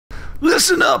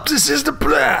Listen up, this is the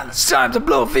plan. It's time to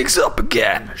blow things up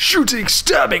again. Shooting,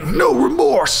 stabbing, no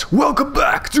remorse. Welcome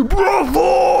back to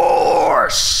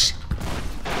Broforce.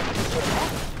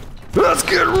 Let's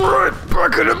get right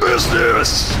back into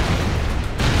business.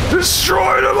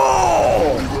 Destroy them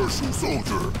all. Universal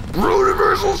Soldier.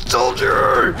 Universal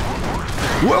Soldier.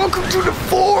 Welcome to the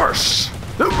Force.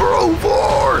 The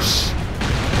Broforce.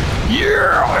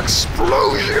 Yeah,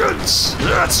 explosions!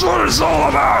 That's what it's all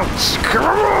about!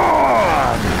 Come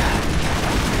on!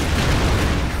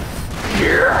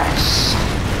 Yes!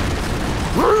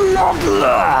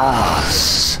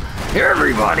 Bloodless!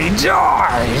 Everybody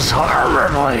dies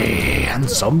horribly! And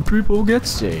some people get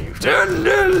saved. And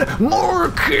then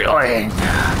more killing!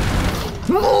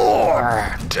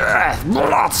 More death,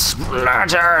 blood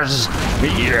splatters!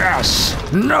 Yes!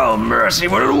 No mercy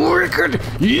for the wicked!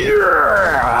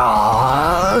 Yeah!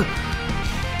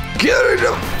 Get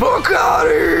the fuck out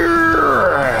of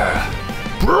here!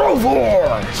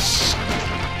 Broforce!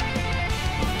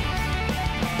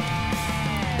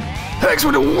 Thanks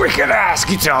for the wicked ass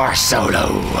guitar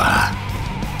solo!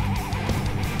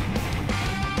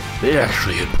 They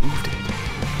actually improved it.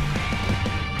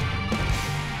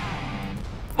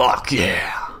 Fuck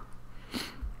yeah!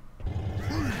 3,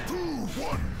 2,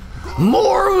 1, go.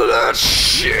 More of that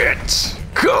shit!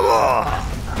 Come on!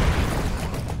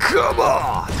 Come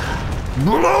on!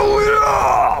 Blow it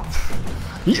up!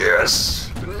 Yes!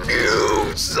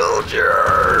 New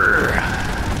soldier!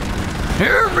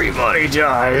 Everybody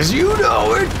dies, you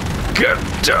know it! Get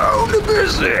down to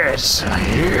business!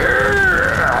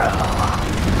 Yeah!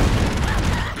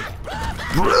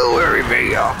 Blow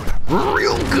everything up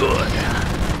real good!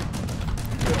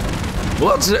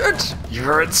 What's it?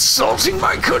 You're insulting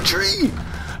my country?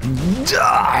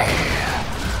 Die!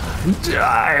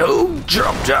 Die! Oh,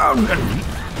 drop down and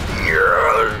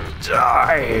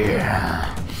die!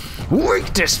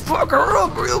 Wake this fucker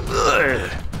up real good!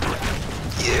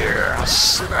 Yeah!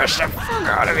 Smash the fuck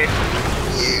out of it!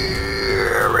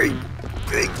 Yeah!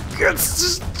 Everything gets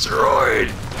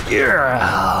destroyed!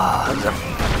 Yeah!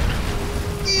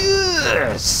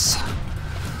 Yes!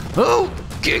 Oh!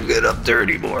 Can't get up there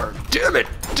anymore. Damn it!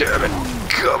 Damn it!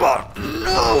 Come on!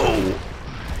 No!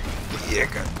 Yeah,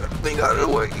 got that thing out of the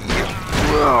way.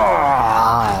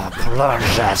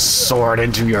 Plunge that sword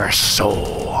into your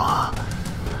soul.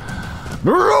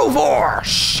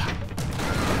 Broforce!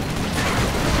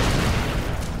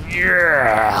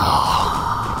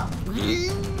 Yeah!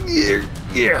 Yeah!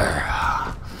 Yeah!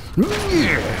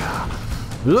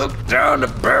 Look down the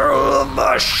barrel of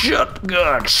my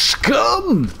shotgun,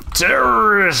 scum!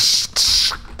 Terrorist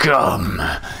scum!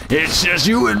 It's just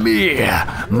you and me,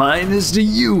 minus the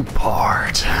you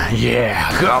part.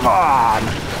 Yeah, come on!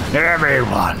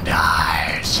 Everyone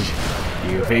dies.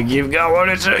 You think you've got what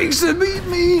it takes to beat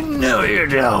me? No, you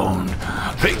don't.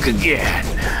 Think again.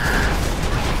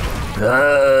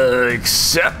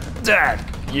 Except that.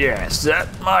 Yes, that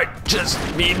might just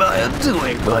be my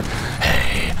undoing, but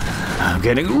hey, I'm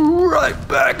getting right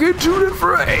back into the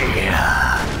fray.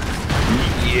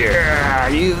 Yeah,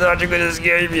 you thought you could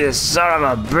escape, you son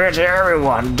of a bitch.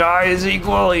 Everyone dies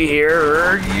equally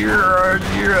here.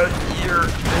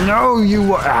 No,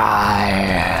 you...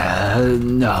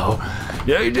 no.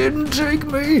 They didn't take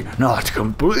me. Not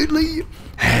completely.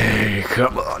 Hey,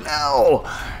 come on now.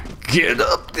 Get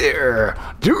up there.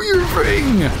 Do your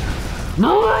thing.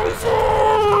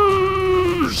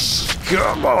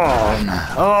 Come on!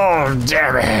 Oh,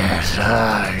 damn it!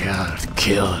 I got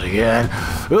killed again.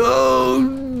 Oh,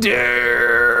 damn!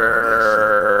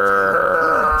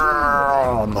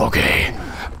 Okay,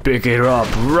 pick it up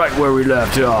right where we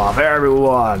left off.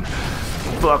 Everyone,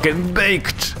 fucking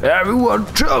baked. Everyone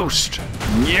toast.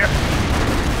 Yep.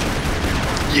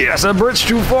 Yes, a bridge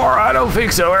too far? I don't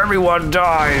think so. Everyone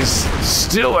dies.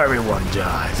 Still everyone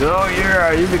dies. Oh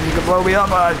yeah, you think you can blow me up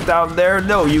down there?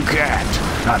 No, you can't.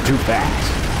 I'm too fast.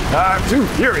 I'm too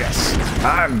furious.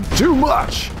 I'm too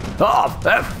much of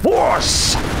that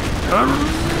force.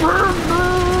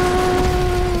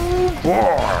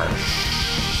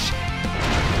 Force.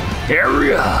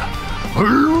 Area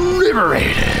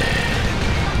liberated.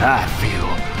 I feel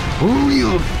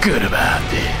real good about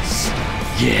this.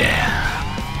 Yeah.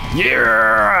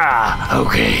 Yeah!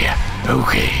 Okay.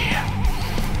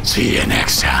 See you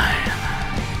next time.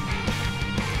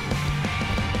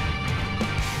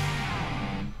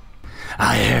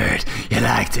 I heard you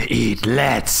like to eat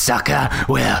lead, sucker.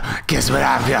 Well, guess what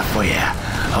I've got for you?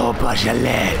 A whole bunch of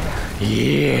lead.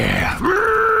 Yeah.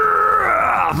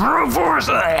 Broforce.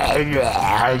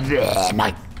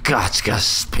 My God's gonna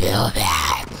spill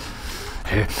that.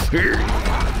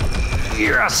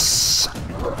 Yes.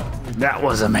 That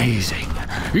was amazing.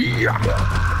 Yeah,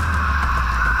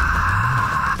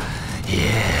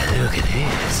 look at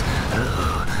this.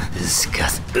 Oh,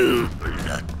 disgust. Ooh,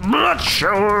 blood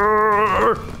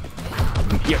shower.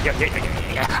 Yeah.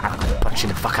 I'm gonna punch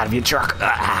the fuck out of your truck.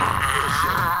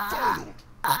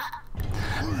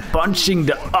 Punching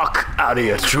the uck out of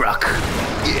your truck.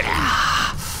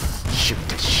 Yeah. Shoot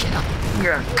the shit up.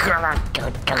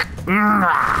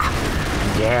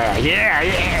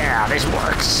 Yeah. This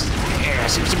works. Yeah,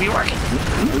 seems to be working.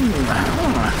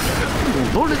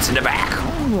 Bullets in the back.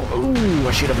 Ooh,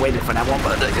 I should have waited for that one,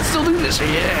 but I can still do this.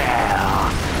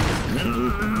 Yeah.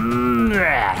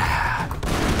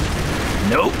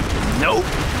 Nope.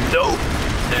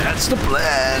 That's the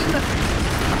plan.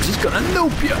 I'm just gonna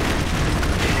nope you.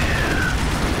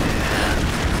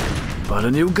 Bought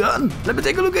a new gun. Let me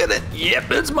take a look at it.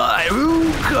 Yep, it's mine.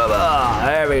 Ooh, come on,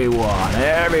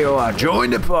 everyone, join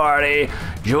the party.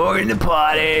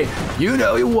 You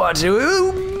know you want to.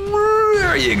 Ooh,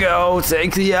 there you go.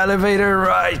 Take the elevator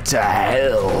right to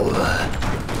hell.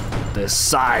 The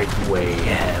sideway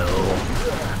hell.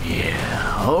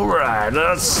 Yeah. All right,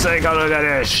 let's take a look at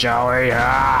this, shall we?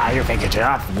 You think you're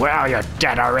tough? Well, you're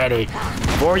dead already.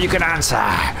 Before you can answer.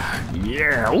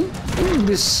 Yeah. Ooh,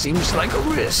 this seems like a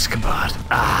risk, but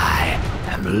I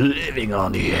am living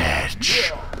on the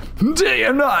edge. Day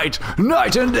and night,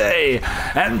 night and day,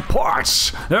 and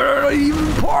parts that are not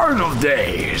even part of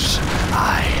days.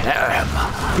 I am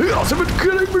the ultimate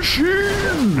killing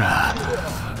machine.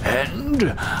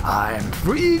 And I'm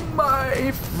freeing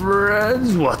my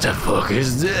friends. What the fuck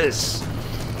is this?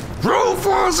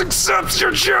 Broforce accepts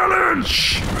your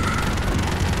challenge!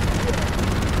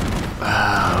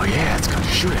 Oh yeah, it's going to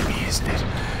shoot at me, isn't it?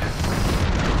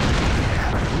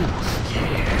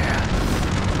 Yeah.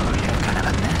 Oh, you're kind of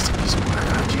a nasty piece of work,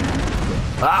 aren't you?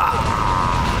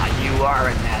 Ah, you are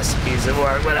a nasty piece of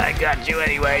work, but I got you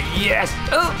anyway. Yes.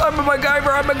 Oh, I'm a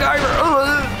MacGyver.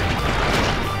 Oh.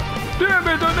 Damn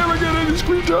it, I never get any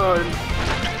screen time.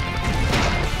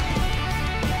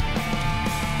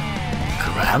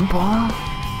 Grandpa?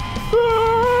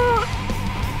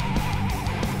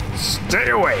 Stay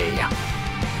away.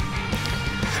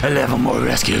 11 more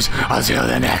rescues until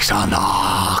the next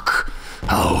unlock.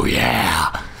 Oh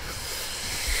yeah.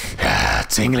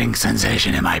 Tingling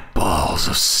sensation in my balls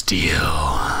of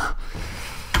steel.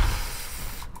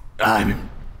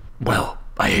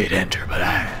 I hit enter, but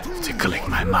I have to click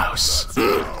my mouse.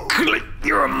 Click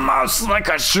your mouse like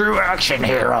a true action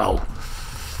hero.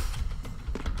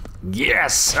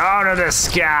 Yes, out of the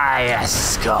sky,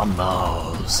 yes,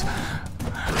 gumballs.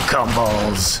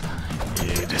 Gumballs.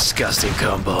 You disgusting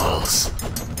gumballs.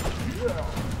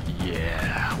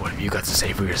 Yeah, what have you got to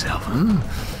say for yourself,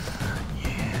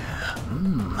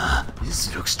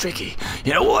 This looks tricky.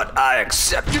 You know what? I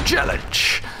accept your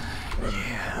challenge.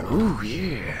 Yeah. Ooh,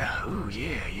 yeah. Ooh,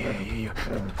 yeah.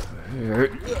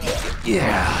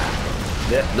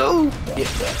 No.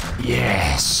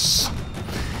 Yes.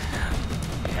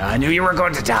 Yeah, I knew you were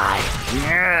going to die.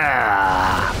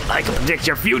 Yeah. I can predict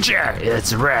your future.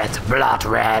 It's red. Blood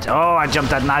red. Oh, I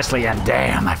jumped that nicely, and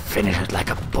damn, I finished it like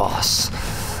a boss.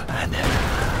 And then,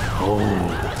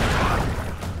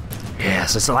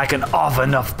 yes, it's like an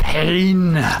oven of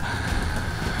pain.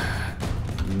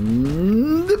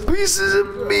 The pieces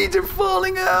of meat are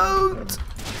falling out.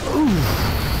 Ooh.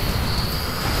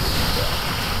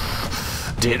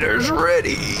 Dinner's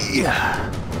ready.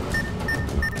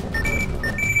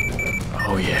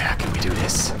 Oh yeah, can we do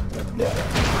this?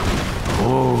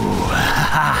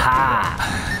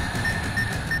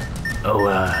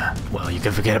 Well, you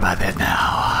can forget about that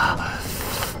now.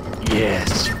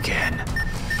 Yes, you can.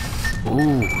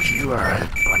 Ooh, you are a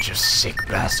bunch of sick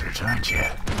bastards, aren't you?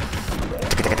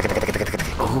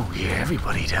 Oh, yeah,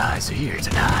 everybody dies here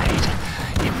tonight,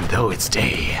 even though it's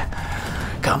day.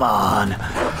 Come on.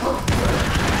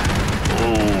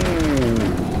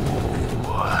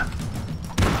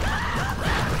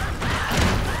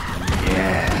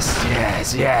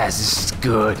 Yes, this is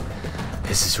good.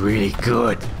 This is really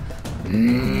good.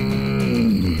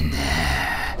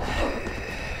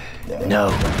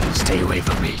 No, stay away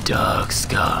from me, dog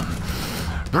scum.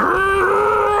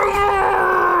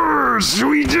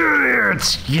 We did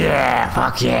it! Yeah,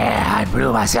 fuck yeah, I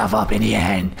blew myself up in the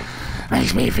end.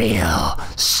 Makes me feel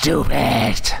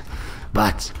stupid.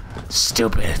 But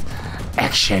stupid.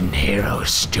 Action hero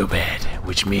stupid.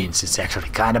 Which means it's actually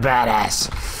kind of badass.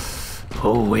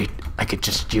 Oh, wait, I could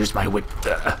just use my whip.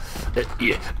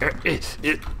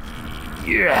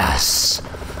 Yes.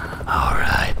 All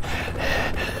right.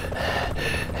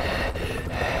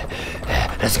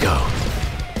 Let's go.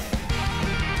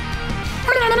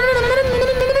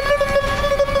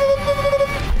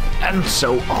 and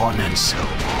so on and so on.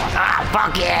 Ah,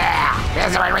 fuck yeah!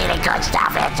 This is what really good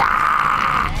stuff is.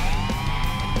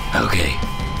 Okay.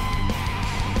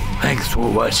 Thanks for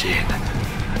watching.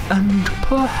 And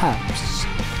perhaps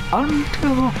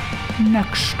until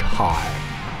next time.